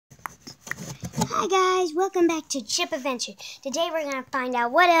Hi guys, welcome back to Chip Adventure. Today we're going to find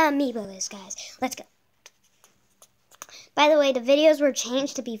out what an amiibo is, guys. Let's go. By the way, the videos were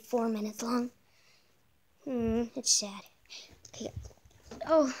changed to be 4 minutes long. It's sad. Okay.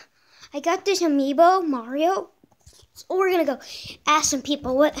 Oh, I got this amiibo, Mario. So we're going to go ask some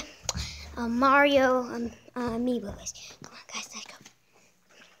people what a Mario amiibo is. Come on, guys, let's go.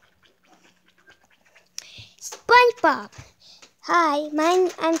 SpongeBob. Hi,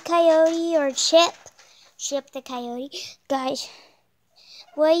 I'm Coyote or Chip. Chip the Coyote. Guys,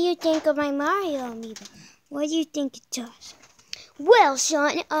 what do you think of my Mario amiibo? What do you think it does? Well,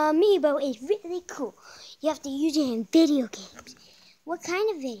 son, amiibo is really cool. You have to use it in video games. What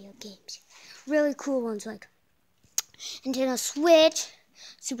kind of video games? Really cool ones like Nintendo Switch,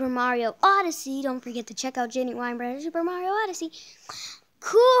 Super Mario Odyssey. Don't forget to check out Jenny Weinbrenner's Super Mario Odyssey.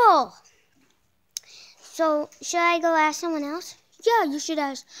 Cool! So, should I go ask someone else? Yeah, you should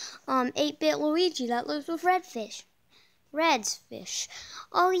ask 8-Bit Luigi that lives with Red's fish.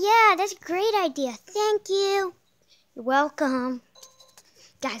 Oh yeah, that's a great idea. Thank you. You're welcome.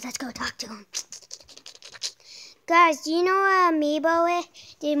 Guys, let's go talk to him. Guys, do you know what amiibo is?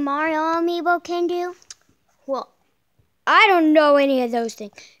 The Mario amiibo can do? Well, I don't know any of those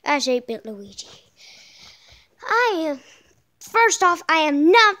things. That's 8-Bit Luigi. First off, I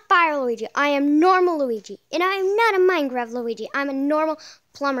am not Fire Luigi. I am normal Luigi. And I am not a Minecraft Luigi. I'm a normal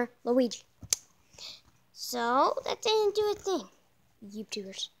plumber Luigi. So, that didn't do a thing.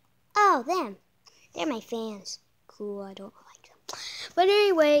 YouTubers. Oh, them. They're my fans. Cool, I don't like them. But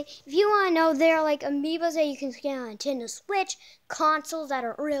anyway, if you want to know, they're like amiibos that you can get on Nintendo Switch, consoles that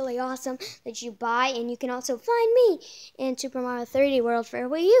are really awesome that you buy, and you can also find me in Super Mario 3D World for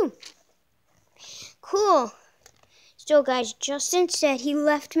Wii U. Cool. So guys, Justin said he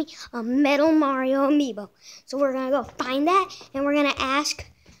left me a metal Mario amiibo. So we're gonna go find that and we're gonna ask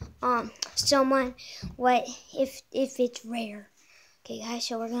someone what if it's rare. Okay guys,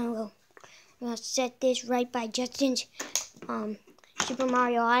 so we're gonna set this right by Justin's Super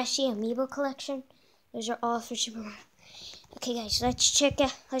Mario Odyssey amiibo collection. Those are all for Super Mario. Okay guys, let's check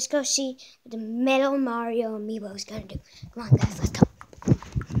out, let's go see what the metal Mario amiibo is gonna do. Come on guys, let's go.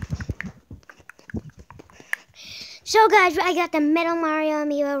 So guys, I got the Metal Mario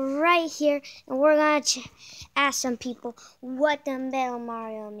amiibo right here, and we're going to ask some people what the Metal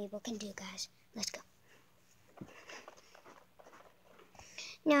Mario amiibo can do, guys. Let's go.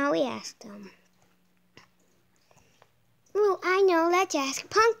 Now we asked them. Oh, I know, let's ask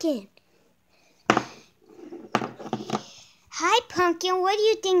Pumpkin. Hi Pumpkin, what do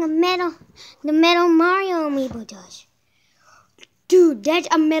you think the Metal Mario amiibo does? Dude, that's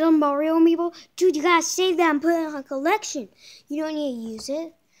a Metal Mario amiibo? Dude, you gotta save that and put it on a collection. You don't need to use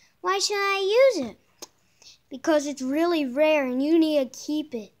it. Why should I use it? Because it's really rare and you need to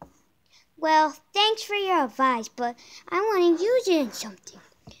keep it. Well, thanks for your advice, but I want to use it in something.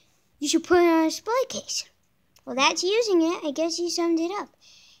 You should put it on a display case. Well, that's using it. I guess you summed it up.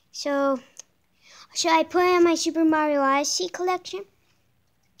 So, should I put it in my Super Mario Odyssey collection?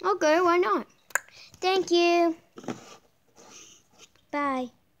 Okay, why not? Thank you.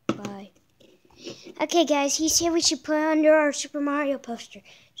 Bye. Bye. Okay, guys, he said we should put it under our Super Mario poster.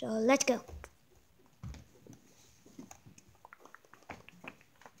 So, let's go.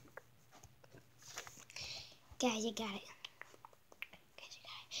 Guys, I got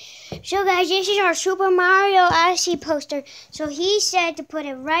it. So, guys, this is our Super Mario Odyssey poster. So, he said to put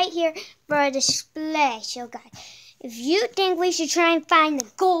it right here for a display. So, guys, if you think we should try and find the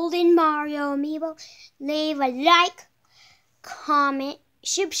golden Mario amiibo, leave a like, comment,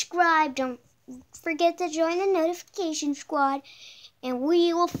 subscribe, don't forget to join the notification squad, and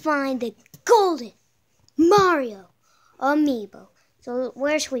we will find the golden Mario amiibo. So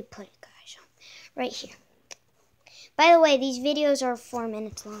where should we put it, guys? Right here. By the way, these videos are 4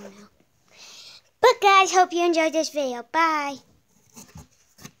 minutes long now. But guys, hope you enjoyed this video. Bye.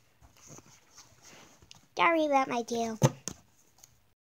 Sorry about my tail.